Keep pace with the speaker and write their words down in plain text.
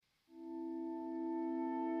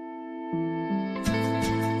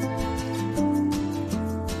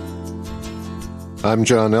I'm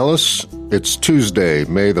John Ellis. It's Tuesday,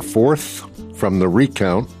 May the 4th. From The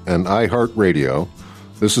Recount and iHeartRadio,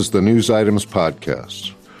 this is the News Items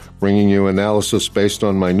Podcast, bringing you analysis based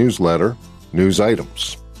on my newsletter, News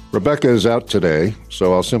Items. Rebecca is out today,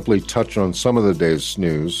 so I'll simply touch on some of the day's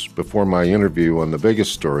news before my interview on the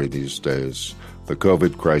biggest story these days, the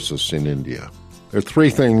COVID crisis in India. There are three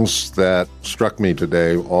things that struck me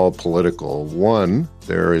today, all political. One,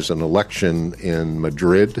 there is an election in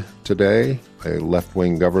Madrid today. A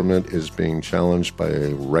left-wing government is being challenged by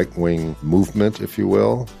a right-wing movement, if you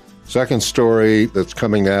will. Second story that's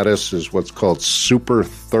coming at us is what's called Super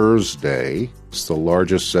Thursday. It's the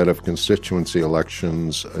largest set of constituency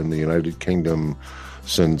elections in the United Kingdom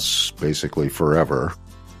since basically forever.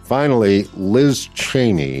 Finally, Liz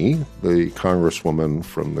Cheney, the congresswoman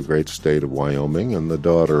from the great state of Wyoming and the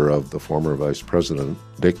daughter of the former Vice President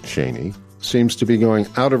Dick Cheney, seems to be going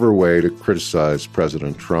out of her way to criticize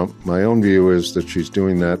President Trump. My own view is that she's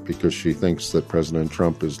doing that because she thinks that President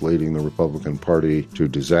Trump is leading the Republican Party to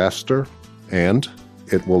disaster, and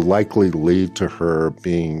it will likely lead to her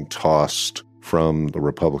being tossed from the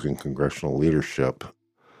Republican congressional leadership.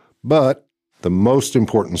 But the most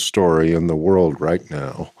important story in the world right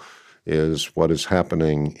now is what is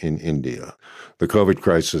happening in India. The COVID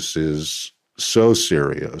crisis is so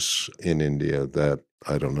serious in India that,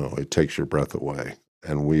 I don't know, it takes your breath away.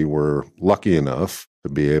 And we were lucky enough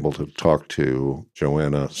to be able to talk to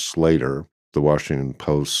Joanna Slater, the Washington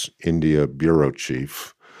Post's India bureau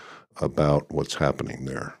chief, about what's happening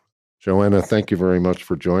there. Joanna, thank you very much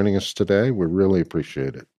for joining us today. We really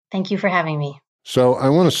appreciate it. Thank you for having me. So I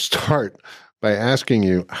want to start by asking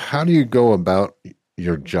you, how do you go about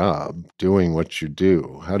your job doing what you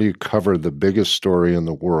do? How do you cover the biggest story in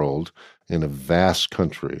the world in a vast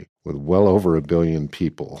country with well over 1 billion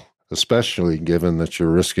people, especially given that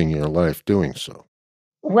you're risking your life doing so?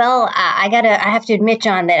 Well, I have to admit,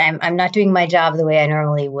 John, that I'm not doing my job the way I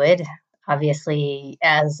normally would. Obviously,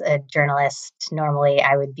 as a journalist, normally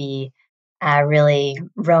I would be really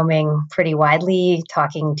roaming pretty widely,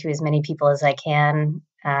 talking to as many people as I can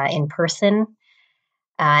in person.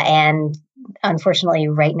 And unfortunately,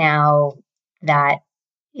 right now, that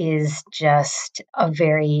is just a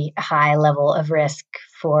very high level of risk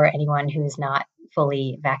for anyone who's not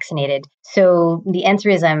fully vaccinated. So the answer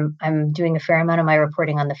is I'm doing a fair amount of my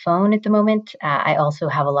reporting on the phone at the moment. I also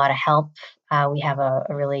have a lot of help. We have a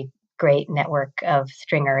really great network of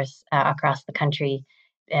stringers across the country,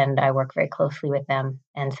 and I work very closely with them.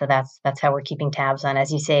 And so that's how we're keeping tabs on,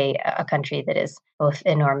 as you say, a country that is both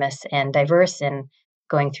enormous and diverse and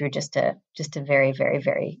going through just a very, very,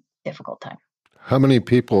 very difficult time. How many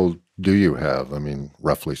people do you have? I mean,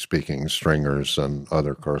 roughly speaking, stringers and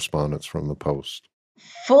other correspondents from the Post.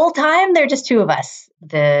 Full time, there are just two of us.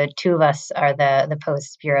 The two of us are the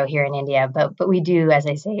Post bureau here in India. But we do, as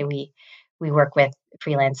I say, we work with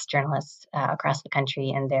freelance journalists across the country,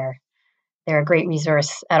 and they're a great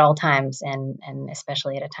resource at all times, and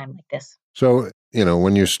especially at a time like this. So,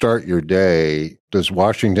 when you start your day, does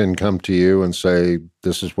Washington come to you and say,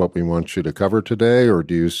 this is what we want you to cover today? Or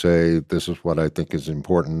do you say, this is what I think is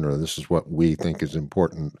important, or this is what we think is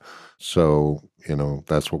important? So,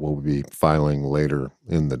 that's what we'll be filing later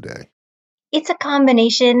in the day. It's a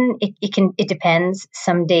combination. It depends.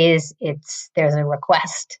 Some days there's a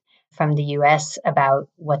request from the U.S. about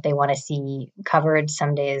what they want to see covered.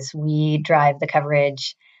 Some days we drive the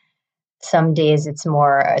coverage. Some days it's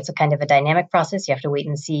a kind of a dynamic process. You have to wait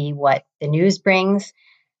and see what the news brings.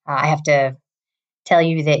 I have to tell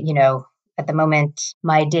you that, at the moment,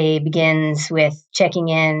 my day begins with checking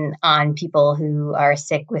in on people who are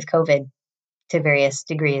sick with COVID to various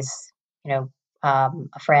degrees. A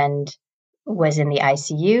friend was in the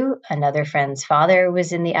ICU. Another friend's father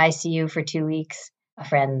was in the ICU for 2 weeks. A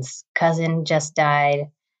friend's cousin just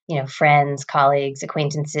died. Friends, colleagues,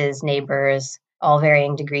 acquaintances, neighbors, all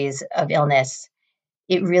varying degrees of illness.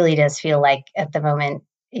 It really does feel like at the moment,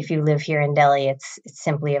 if you live here in Delhi, it's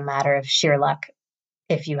simply a matter of sheer luck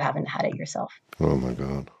if you haven't had it yourself. Oh, my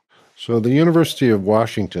God. So the University of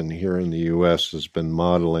Washington here in the U.S. has been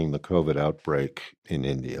modeling the COVID outbreak in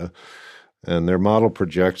India. And their model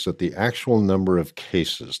projects that the actual number of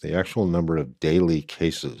cases, the actual number of daily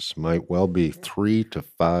cases might well be 3 to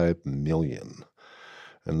 5 million,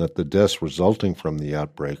 and that the deaths resulting from the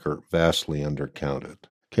outbreak are vastly undercounted.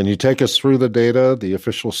 Can you take us through the data, the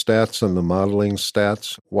official stats and the modeling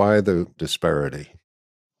stats? Why the disparity?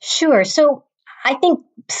 Sure. So I think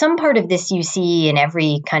some part of this you see in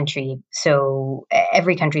every country. So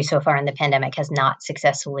every country so far in the pandemic has not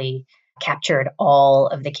successfully captured all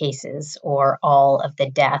of the cases or all of the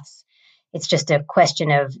deaths. It's just a question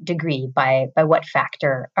of degree. By what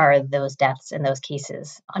factor are those deaths and those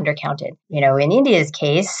cases undercounted? In India's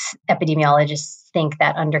case, epidemiologists think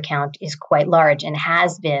that undercount is quite large and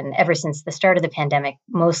has been ever since the start of the pandemic,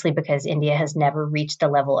 mostly because India has never reached the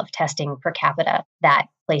level of testing per capita that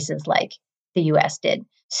places like the US did.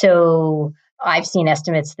 So I've seen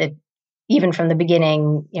estimates that even from the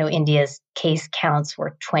beginning, India's case counts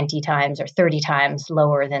were 20 times or 30 times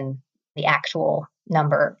lower than the actual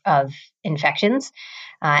number of infections.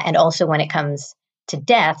 And also when it comes to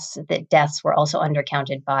deaths, that deaths were also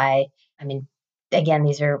undercounted by, again,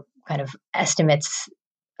 these are kind of estimates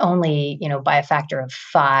only, by a factor of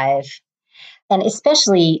 5. And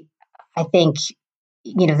especially, I think,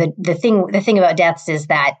 the thing about deaths is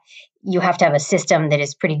that you have to have a system that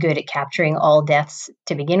is pretty good at capturing all deaths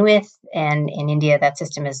to begin with. And in India, that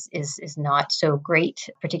system is not so great,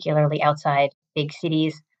 particularly outside big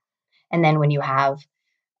cities. And then when you have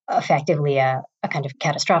effectively a kind of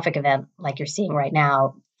catastrophic event like you're seeing right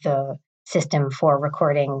now, the system for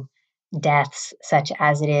recording deaths, such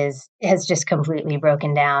as it is, has just completely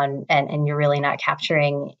broken down, and you're really not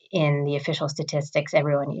capturing in the official statistics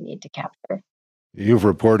everyone you need to capture. You've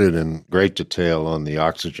reported in great detail on the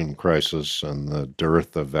oxygen crisis and the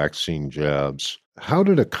dearth of vaccine jabs. How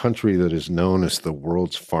did a country that is known as the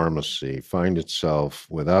world's pharmacy find itself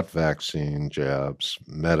without vaccine jabs,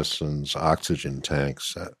 medicines, oxygen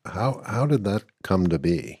tanks? How did that come to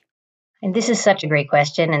be? And this is such a great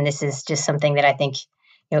question, and this is just something that I think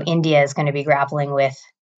India is going to be grappling with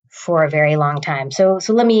for a very long time. So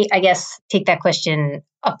let me, I guess, take that question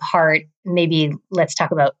apart. Maybe let's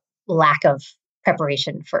talk about lack of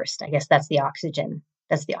preparation first. I guess that's the oxygen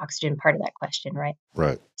part of that question, right?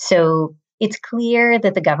 Right. So it's clear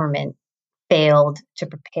that the government failed to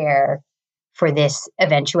prepare for this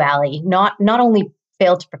eventuality. Not only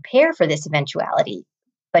failed to prepare for this eventuality,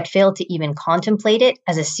 but failed to even contemplate it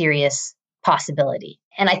as a serious possibility.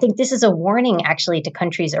 And I think this is a warning actually to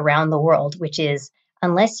countries around the world, which is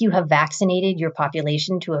unless you have vaccinated your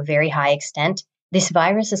population to a very high extent, this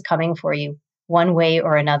virus is coming for you one way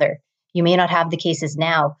or another. You may not have the cases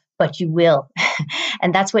now, but you will.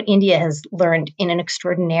 And that's what India has learned in an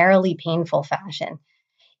extraordinarily painful fashion.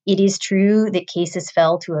 It is true that cases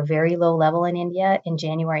fell to a very low level in India in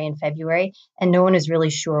January and February, and no one is really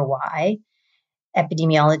sure why.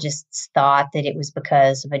 Epidemiologists thought that it was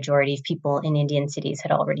because a majority of people in Indian cities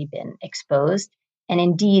had already been exposed. And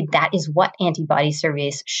indeed, that is what antibody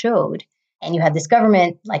surveys showed. And you had this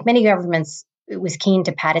government, like many governments, it was keen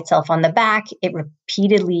to pat itself on the back. It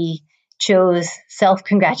repeatedly chose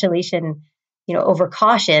self-congratulation, over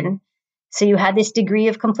caution. So you had this degree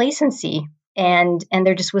of complacency. And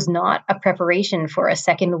there just was not a preparation for a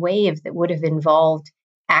second wave that would have involved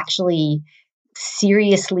actually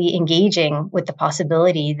seriously engaging with the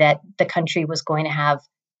possibility that the country was going to have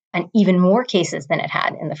even more cases than it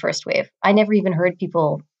had in the first wave. I never even heard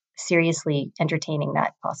people seriously entertaining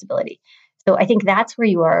that possibility. So I think that's where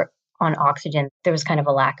you are on oxygen. There was kind of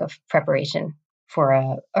a lack of preparation for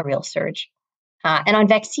a real surge. And on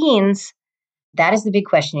vaccines, that is the big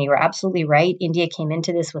question. You are absolutely right. India came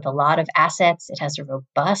into this with a lot of assets. It has a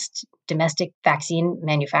robust domestic vaccine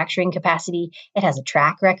manufacturing capacity. It has a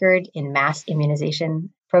track record in mass immunization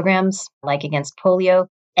programs, like against polio.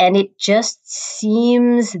 And it just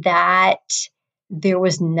seems that there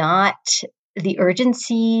was not the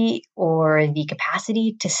urgency or the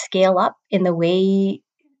capacity to scale up in the way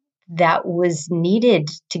that was needed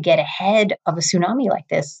to get ahead of a tsunami like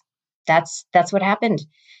this. That's what happened.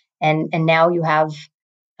 And now you have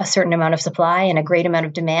a certain amount of supply and a great amount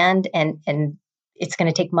of demand, and it's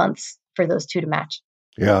going to take months for those two to match.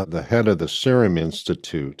 Yeah, the head of the Serum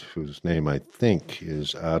Institute, whose name I think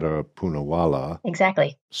is Ada Poonawala,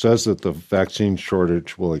 Exactly, says that the vaccine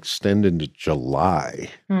shortage will extend into July.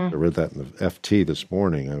 I read that in the FT this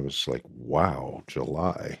morning. I was like, wow,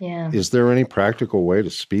 July. Yeah. Is there any practical way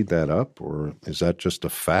to speed that up, or is that just a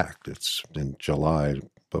fact? It's in July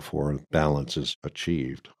before balance is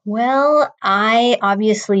achieved? Well, I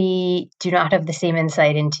obviously do not have the same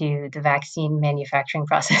insight into the vaccine manufacturing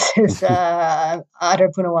process as Adar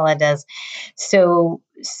Poonawala does. So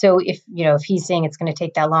if he's saying it's going to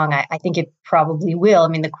take that long, I think it probably will. I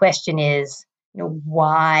mean, the question is,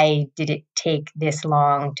 why did it take this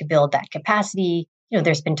long to build that capacity?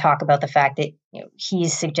 There's been talk about the fact that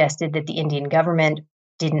he's suggested that the Indian government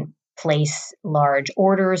didn't place large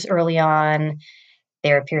orders early on.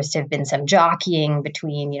 There appears to have been some jockeying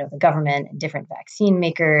between, the government and different vaccine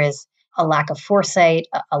makers, a lack of foresight,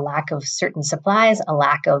 a lack of certain supplies, a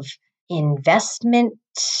lack of investment.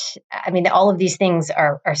 I mean, all of these things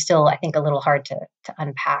are still, I think, a little hard to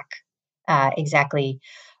unpack exactly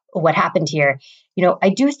what happened here. I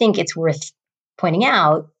do think it's worth pointing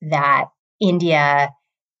out that India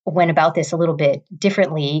went about this a little bit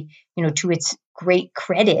differently. To its great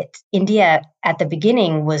credit, India at the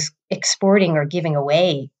beginning was exporting or giving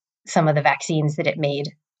away some of the vaccines that it made,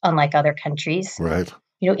 unlike other countries. Right.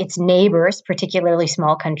 Its neighbors, particularly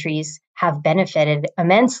small countries, have benefited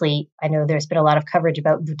immensely. I know there's been a lot of coverage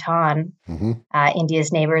about Bhutan,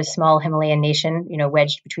 India's neighbors, small Himalayan nation,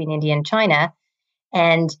 wedged between India and China,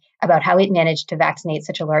 and about how it managed to vaccinate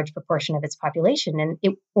such a large proportion of its population. And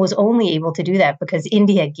it was only able to do that because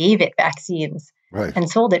India gave it vaccines and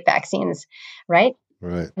sold it vaccines, right?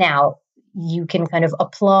 Right. Now, you can kind of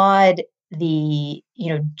applaud the,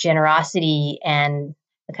 generosity and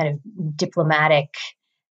the kind of diplomatic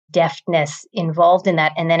deftness involved in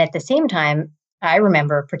that. And then at the same time, I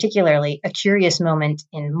remember particularly a curious moment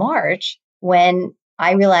in March when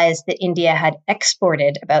I realized that India had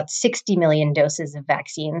exported about 60 million doses of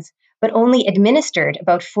vaccines, but only administered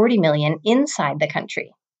about 40 million inside the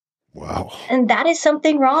country. Wow. And that is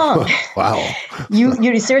something wrong. Wow.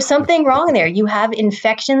 There's something wrong there. You have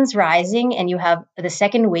infections rising and you have the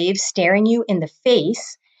second wave staring you in the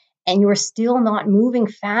face, and you are still not moving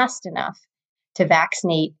fast enough to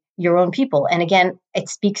vaccinate your own people. And again, it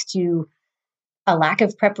speaks to a lack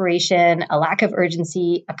of preparation, a lack of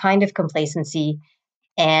urgency, a kind of complacency.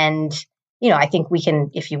 And, I think we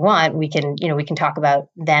can, if you want, we can talk about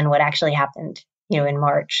then what actually happened, in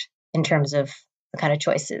March in terms of the kind of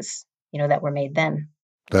choices, that were made then.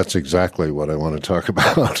 That's exactly what I want to talk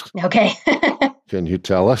about. Okay. Can you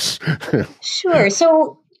tell us? Sure.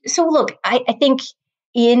 So look, I think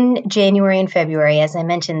in January and February, as I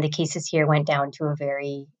mentioned, the cases here went down to a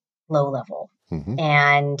very low level.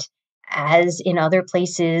 And as in other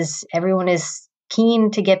places, everyone is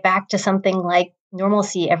keen to get back to something like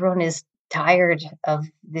normalcy. Everyone is tired of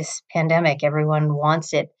this pandemic. Everyone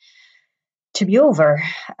wants it to be over.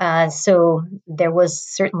 So there was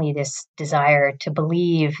certainly this desire to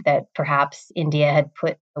believe that perhaps India had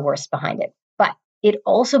put the worst behind it. But it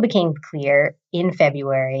also became clear in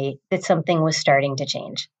February that something was starting to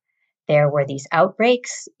change. There were these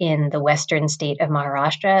outbreaks in the western state of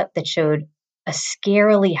Maharashtra that showed a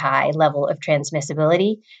scarily high level of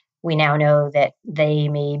transmissibility. We now know that they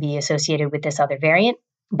may be associated with this other variant.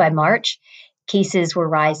 By March, cases were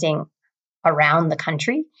rising around the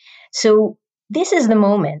country. So this is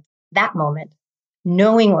that moment,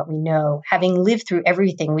 knowing what we know, having lived through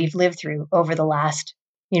everything we've lived through over the last,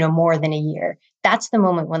 more than a year. That's the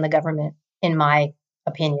moment when the government, in my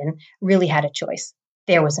opinion, really had a choice.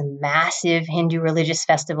 There was a massive Hindu religious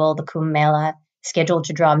festival, the Kumbh Mela, scheduled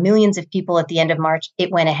to draw millions of people at the end of March.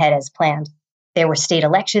 It went ahead as planned. There were state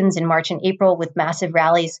elections in March and April with massive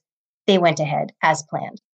rallies. They went ahead as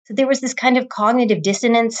planned. So there was this kind of cognitive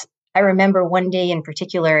dissonance. I remember one day in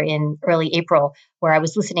particular in early April where I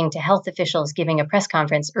was listening to health officials giving a press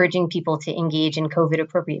conference urging people to engage in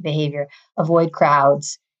COVID-appropriate behavior, avoid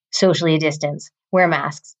crowds, socially distance, wear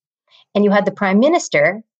masks. And you had the prime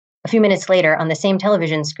minister a few minutes later on the same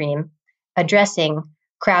television screen addressing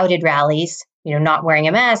crowded rallies, not wearing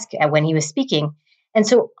a mask when he was speaking. And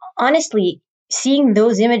so honestly, seeing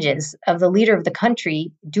those images of the leader of the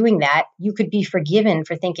country doing that, you could be forgiven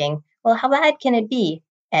for thinking, well, how bad can it be?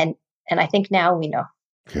 And I think now we know.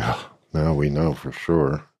 Yeah, now we know for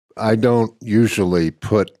sure. I don't usually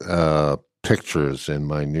put pictures in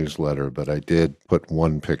my newsletter, but I did put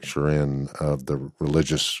one picture in of the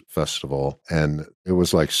religious festival, and it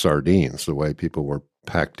was like sardines, the way people were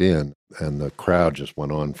packed in, and the crowd just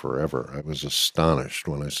went on forever. I was astonished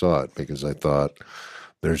when I saw it because I thought,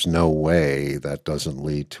 there's no way that doesn't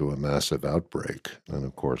lead to a massive outbreak. And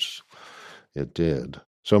of course, it did.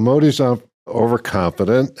 So Modi's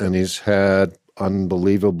overconfident, and he's had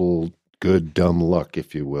unbelievable good dumb luck,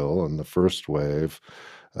 if you will, on the first wave.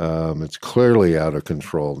 It's clearly out of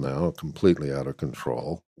control now, completely out of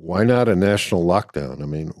control. Why not a national lockdown? I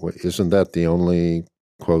mean, isn't that the only,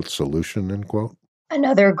 quote, solution, end quote?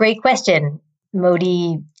 Another great question.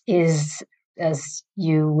 Modi is, as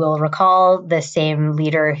you will recall, the same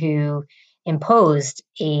leader who imposed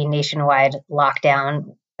a nationwide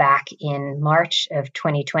lockdown back in March of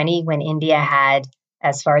 2020 when India had,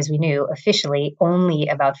 as far as we knew, officially only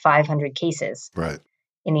about 500 cases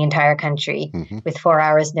in the entire country. With 4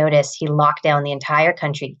 hours notice, he locked down the entire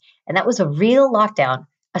country. And that was a real lockdown,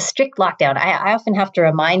 a strict lockdown. I often have to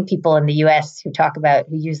remind people in the US who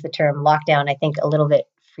use the term lockdown, I think, a little bit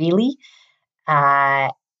freely.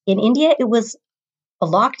 In India, it was a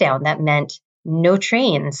lockdown that meant no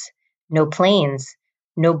trains, no planes,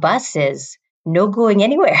 no buses, no going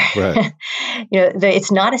anywhere. Right.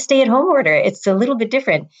 It's not a stay-at-home order. It's a little bit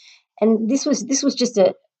different. And this was just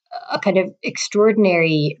a a kind of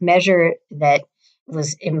extraordinary measure that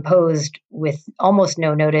was imposed with almost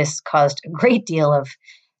no notice, caused a great deal of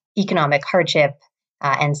economic hardship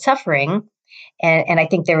and suffering. And I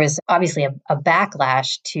think there was obviously a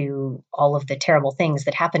backlash to all of the terrible things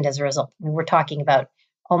that happened as a result. We're talking about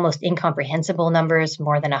almost incomprehensible numbers,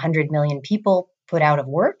 more than 100 million people put out of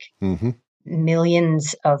work,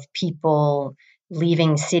 millions of people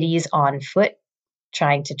leaving cities on foot,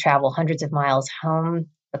 trying to travel hundreds of miles home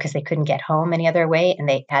because they couldn't get home any other way, and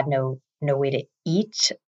they had no way to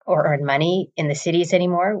eat or earn money in the cities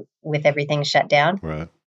anymore with everything shut down. Right.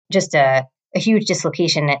 Just a huge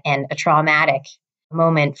dislocation and a traumatic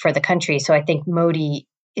moment for the country. So I think Modi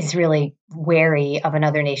is really wary of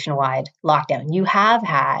another nationwide lockdown. You have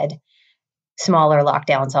had smaller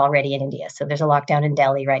lockdowns already in India. So there's a lockdown in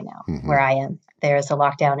Delhi right now, where I am. There's a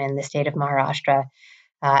lockdown in the state of Maharashtra.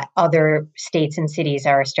 Other states and cities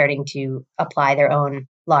are starting to apply their own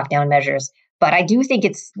lockdown measures. But I do think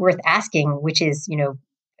it's worth asking, which is,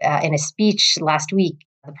 in a speech last week,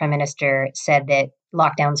 the prime minister said that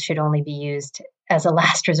lockdowns should only be used as a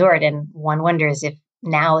last resort. And one wonders if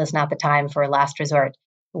now is not the time for a last resort.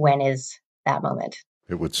 When is that moment?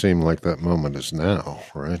 It would seem like that moment is now,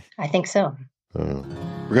 right? I think so.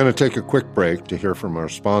 We're going to take a quick break to hear from our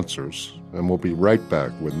sponsors, and we'll be right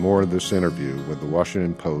back with more of this interview with the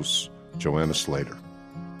Washington Post's Joanna Slater.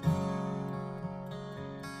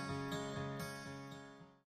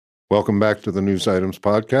 Welcome back to the News Items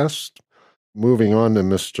Podcast. Moving on to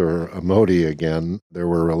Mr. Modi again, there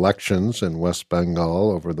were elections in West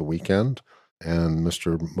Bengal over the weekend, and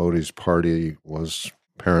Mr. Modi's party was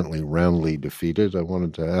apparently roundly defeated. I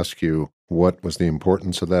wanted to ask you, what was the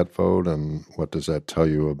importance of that vote, and what does that tell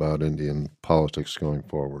you about Indian politics going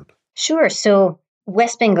forward? Sure. So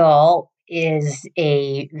West Bengal is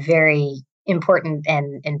a very important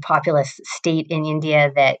and populous state in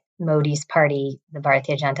India that Modi's party, the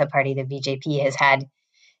Bharatiya Janata Party, the BJP, has had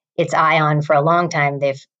its eye on for a long time.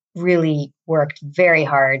 They've really worked very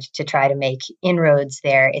hard to try to make inroads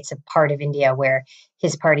there. It's a part of India where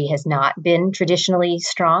his party has not been traditionally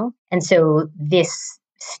strong. And so this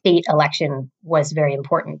state election was very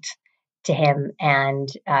important to him and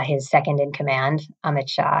his second in command, Amit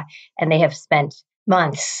Shah. And they have spent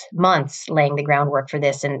months laying the groundwork for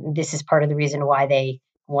this. And this is part of the reason why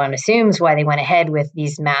one assumes why they went ahead with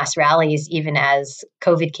these mass rallies, even as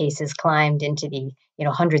COVID cases climbed into the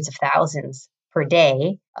hundreds of thousands per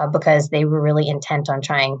day, because they were really intent on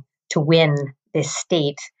trying to win this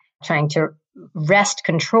state, trying to wrest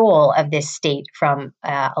control of this state from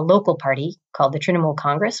a local party called the Trinamool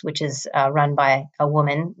Congress, which is run by a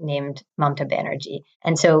woman named Mamata Banerjee.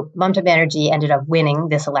 And so Mamata Banerjee ended up winning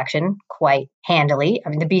this election quite handily. I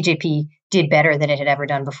mean, the BJP did better than it had ever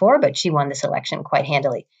done before, but she won this election quite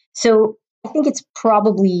handily. So I think it's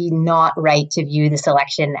probably not right to view this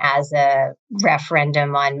election as a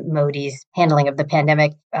referendum on Modi's handling of the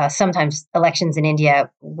pandemic. Sometimes elections in India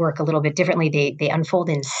work a little bit differently. They unfold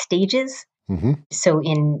in stages. So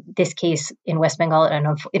in this case, in West Bengal,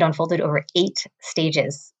 it unfolded over 8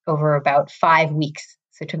 stages over about 5 weeks.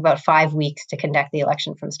 So it took about 5 weeks to conduct the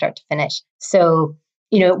election from start to finish. So,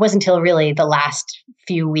 it wasn't until really the last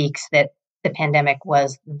few weeks that the pandemic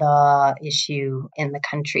was the issue in the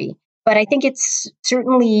country. But I think it's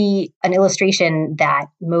certainly an illustration that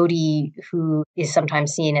Modi, who is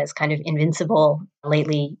sometimes seen as kind of invincible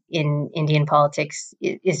lately in Indian politics,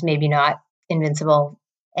 is maybe not invincible.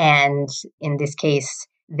 And in this case,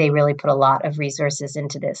 they really put a lot of resources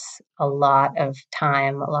into this, a lot of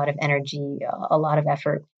time, a lot of energy, a lot of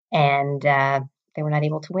effort, and they were not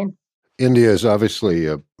able to win. India is obviously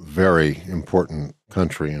a very important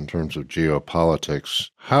country in terms of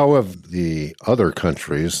geopolitics. How have the other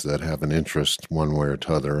countries that have an interest one way or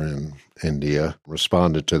t'other in India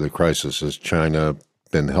responded to the crisis? Has China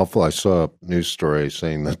been helpful? I saw a news story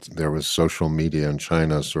saying that there was social media in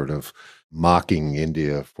China sort of mocking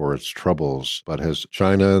India for its troubles. But has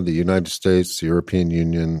China, the United States, the European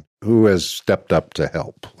Union, who has stepped up to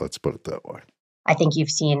help? Let's put it that way. I think you've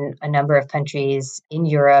seen a number of countries in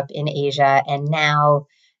Europe, in Asia, and now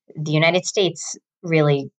the United States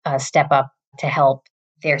really step up to help.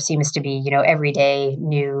 There seems to be, every day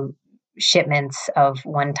new shipments of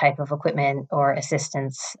one type of equipment or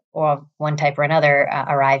assistance or one type or another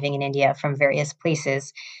arriving in India from various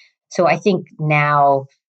places. So I think now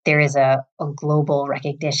there is a global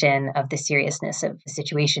recognition of the seriousness of the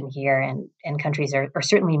situation here, and countries are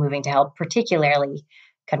certainly moving to help, particularly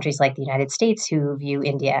countries like the United States, who view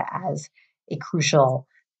India as a crucial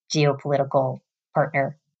geopolitical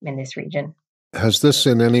partner in this region. Has this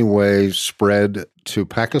in any way spread to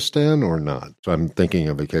Pakistan or not? So I'm thinking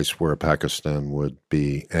of a case where Pakistan would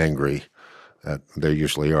be angry they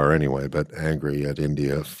usually are anyway, but angry at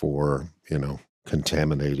India for,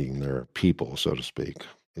 contaminating their people, so to speak.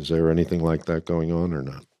 Is there anything like that going on or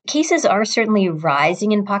not? Cases are certainly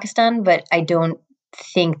rising in Pakistan, but I don't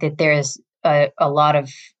think that there's a lot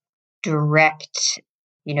of direct,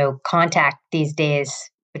 contact these days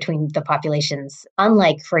between the populations.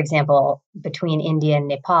 Unlike, for example, between India and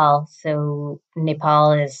Nepal. So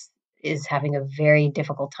Nepal is having a very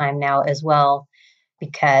difficult time now as well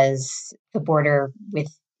because the border with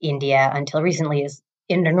India until recently is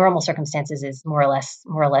under normal circumstances is more or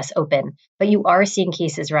less open. But you are seeing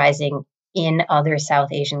cases rising in other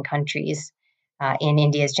South Asian countries, in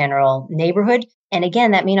India's general neighborhood. And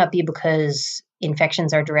again, that may not be because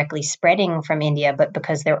infections are directly spreading from India, but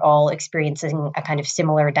because they're all experiencing a kind of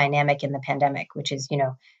similar dynamic in the pandemic, which is,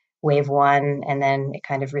 wave one, and then it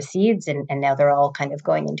kind of recedes, and now they're all kind of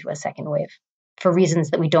going into a second wave for reasons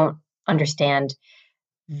that we don't understand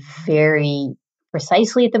very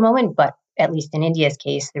precisely at the moment, but at least in India's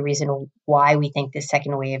case, the reason why we think this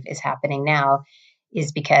second wave is happening now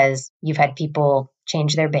is because you've had people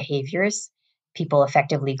change their behaviors. People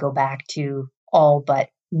effectively go back to all but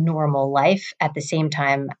normal life at the same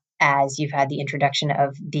time as you've had the introduction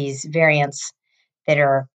of these variants that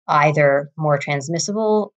are either more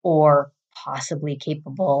transmissible or possibly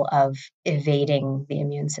capable of evading the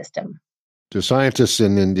immune system. Do scientists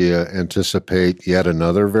in India anticipate yet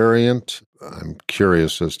another variant? I'm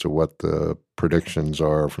curious as to what the predictions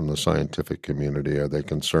are from the scientific community. Are they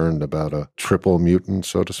concerned about a triple mutant,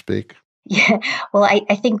 so to speak? Yeah, well,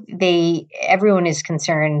 I think everyone is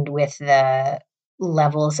concerned with the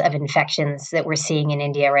levels of infections that we're seeing in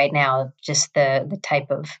India right now, just the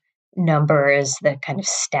type of numbers, the kind of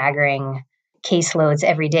staggering caseloads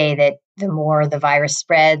every day, that the more the virus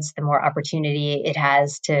spreads, the more opportunity it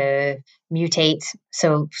has to mutate.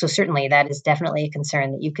 So certainly that is definitely a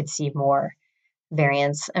concern that you could see more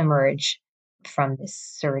variants emerge from this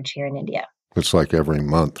surge here in India. It's like every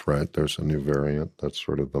month, right? There's a new variant. That's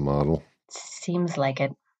sort of the model. Seems like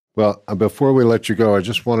it. Well, before we let you go, I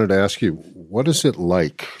just wanted to ask you, what is it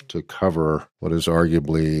like to cover what is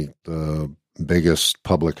arguably the biggest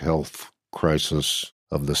public health crisis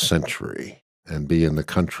of the century and be in the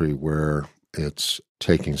country where it's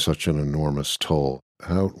taking such an enormous toll?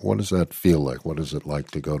 What does that feel like? What is it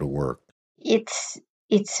like to go to work? It's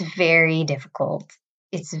very difficult.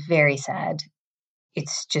 It's very sad.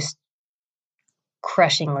 It's just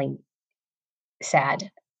crushingly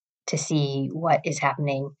sad to see what is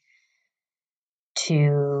happening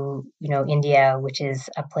to, India, which is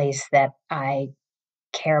a place that I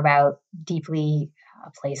care about deeply,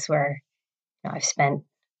 a place where I've spent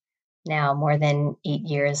now more than 8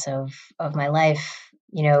 years of my life.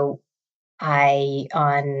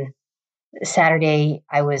 On Saturday,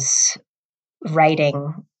 I was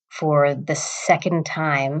writing for the second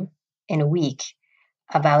time in a week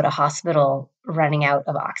about a hospital running out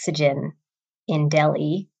of oxygen in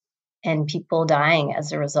Delhi and people dying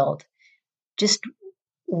as a result. Just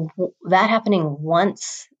that happening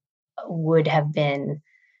once would have been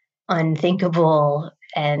unthinkable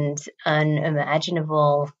and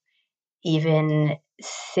unimaginable even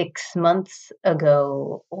 6 months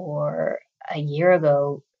ago or a year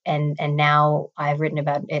ago. And now I've written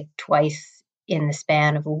about it twice in the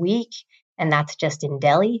span of a week, and that's just in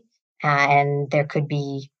Delhi. And there could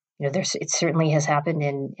be, it certainly has happened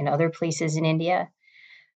in other places in India.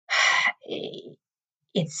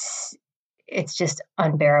 It's just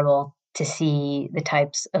unbearable to see the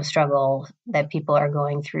types of struggle that people are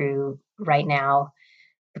going through right now,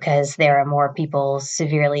 because there are more people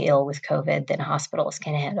severely ill with COVID than hospitals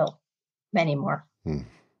can handle, many more. The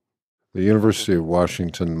University of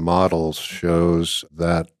Washington models shows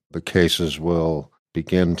that the cases will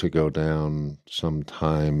begin to go down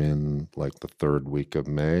sometime in like the third week of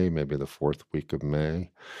May, maybe the fourth week of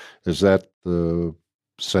May. Is that the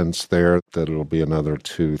sense there, that it'll be another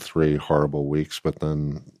 2-3 horrible weeks, but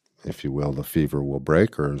then, if you will, the fever will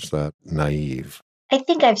break, or is that naive? I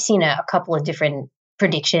think I've seen a couple of different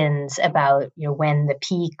predictions about when the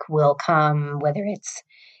peak will come, whether it's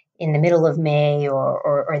in the middle of May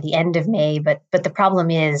or the end of May. But the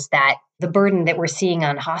problem is that the burden that we're seeing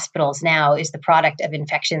on hospitals now is the product of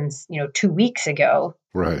infections, 2 weeks ago.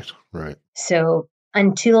 Right. So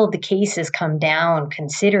until the cases come down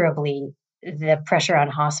considerably, the pressure on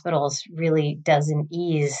hospitals really doesn't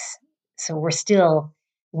ease. So we're still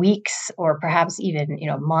weeks or perhaps even,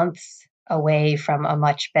 months away from a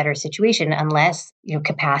much better situation unless,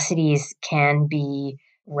 capacities can be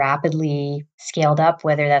rapidly scaled up,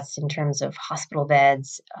 whether that's in terms of hospital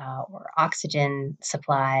beds or oxygen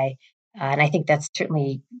supply. And I think that's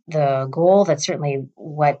certainly the goal. That's certainly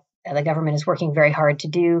what the government is working very hard to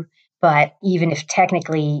do. But even if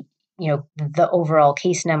technically, the overall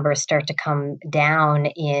case numbers start to come down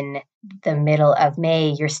in the middle of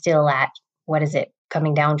May, you're still at, what is it,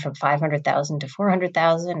 coming down from 500,000 to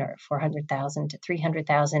 400,000 or 400,000 to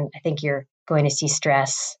 300,000. I think you're going to see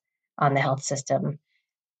stress on the health system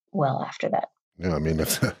well after that. Yeah, I mean,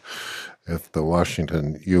 if the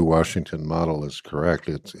Washington model is correct,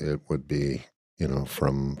 it would be,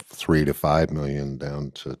 from 3 to 5 million down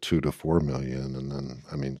to 2 to 4 million. And then,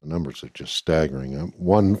 I mean, the numbers are just staggering.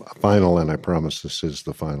 One final, and I promise this is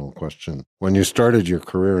the final question. When you started your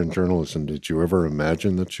career in journalism, did you ever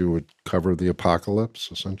imagine that you would cover the apocalypse,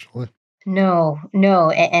 essentially? No.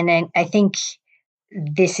 And I think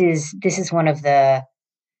this has been one of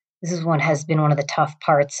the tough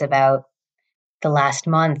parts about the last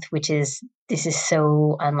month, which is this is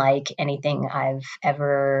so unlike anything I've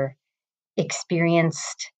ever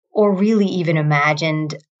experienced or really even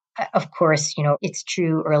imagined. Of course, it's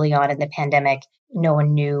true early on in the pandemic, no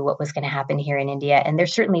one knew what was going to happen here in India. And there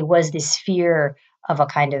certainly was this fear of a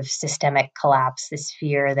kind of systemic collapse, this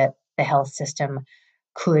fear that the health system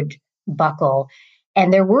could buckle.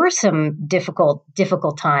 And there were some difficult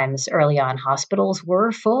times early on. Hospitals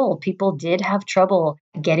were full. People did have trouble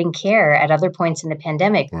getting care at other points in the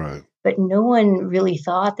pandemic. Right. But no one really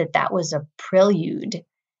thought that was a prelude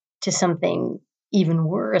to something even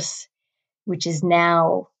worse, which is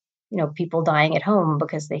now, people dying at home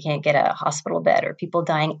because they can't get a hospital bed, or people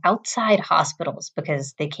dying outside hospitals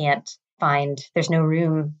because there's no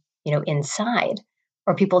room, inside,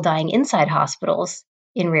 or people dying inside hospitals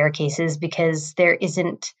in rare cases because there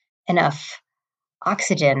isn't enough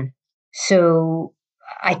oxygen. So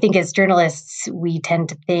I think as journalists, we tend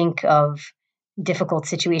to think of difficult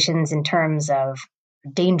situations in terms of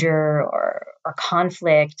danger or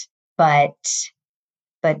conflict, but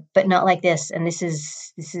not like this. And this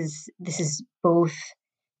is both,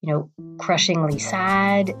 crushingly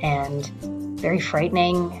sad and very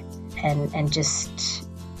frightening and just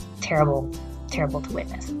terrible to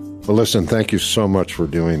witness. Well, listen, thank you so much for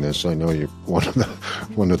doing this. I know you're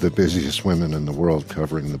one of the busiest women in the world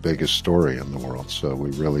covering the biggest story in the world. So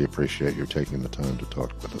we really appreciate you taking the time to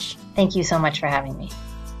talk with us. Thank you so much for having me.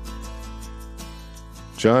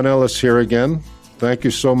 John Ellis here again. Thank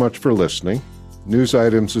you so much for listening. News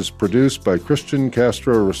Items is produced by Christian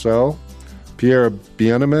Castro-Russell, Pierre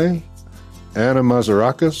Bienaimé, Anna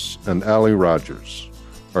Mazarakis, and Ali Rogers.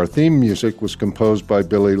 Our theme music was composed by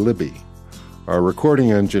Billy Libby. Our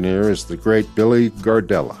recording engineer is the great Billy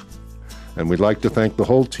Gardella. And we'd like to thank the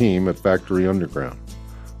whole team at Factory Underground.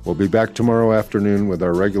 We'll be back tomorrow afternoon with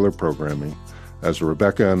our regular programming as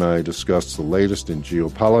Rebecca and I discuss the latest in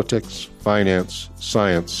geopolitics, finance,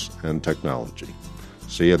 science, and technology.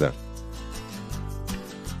 See you then.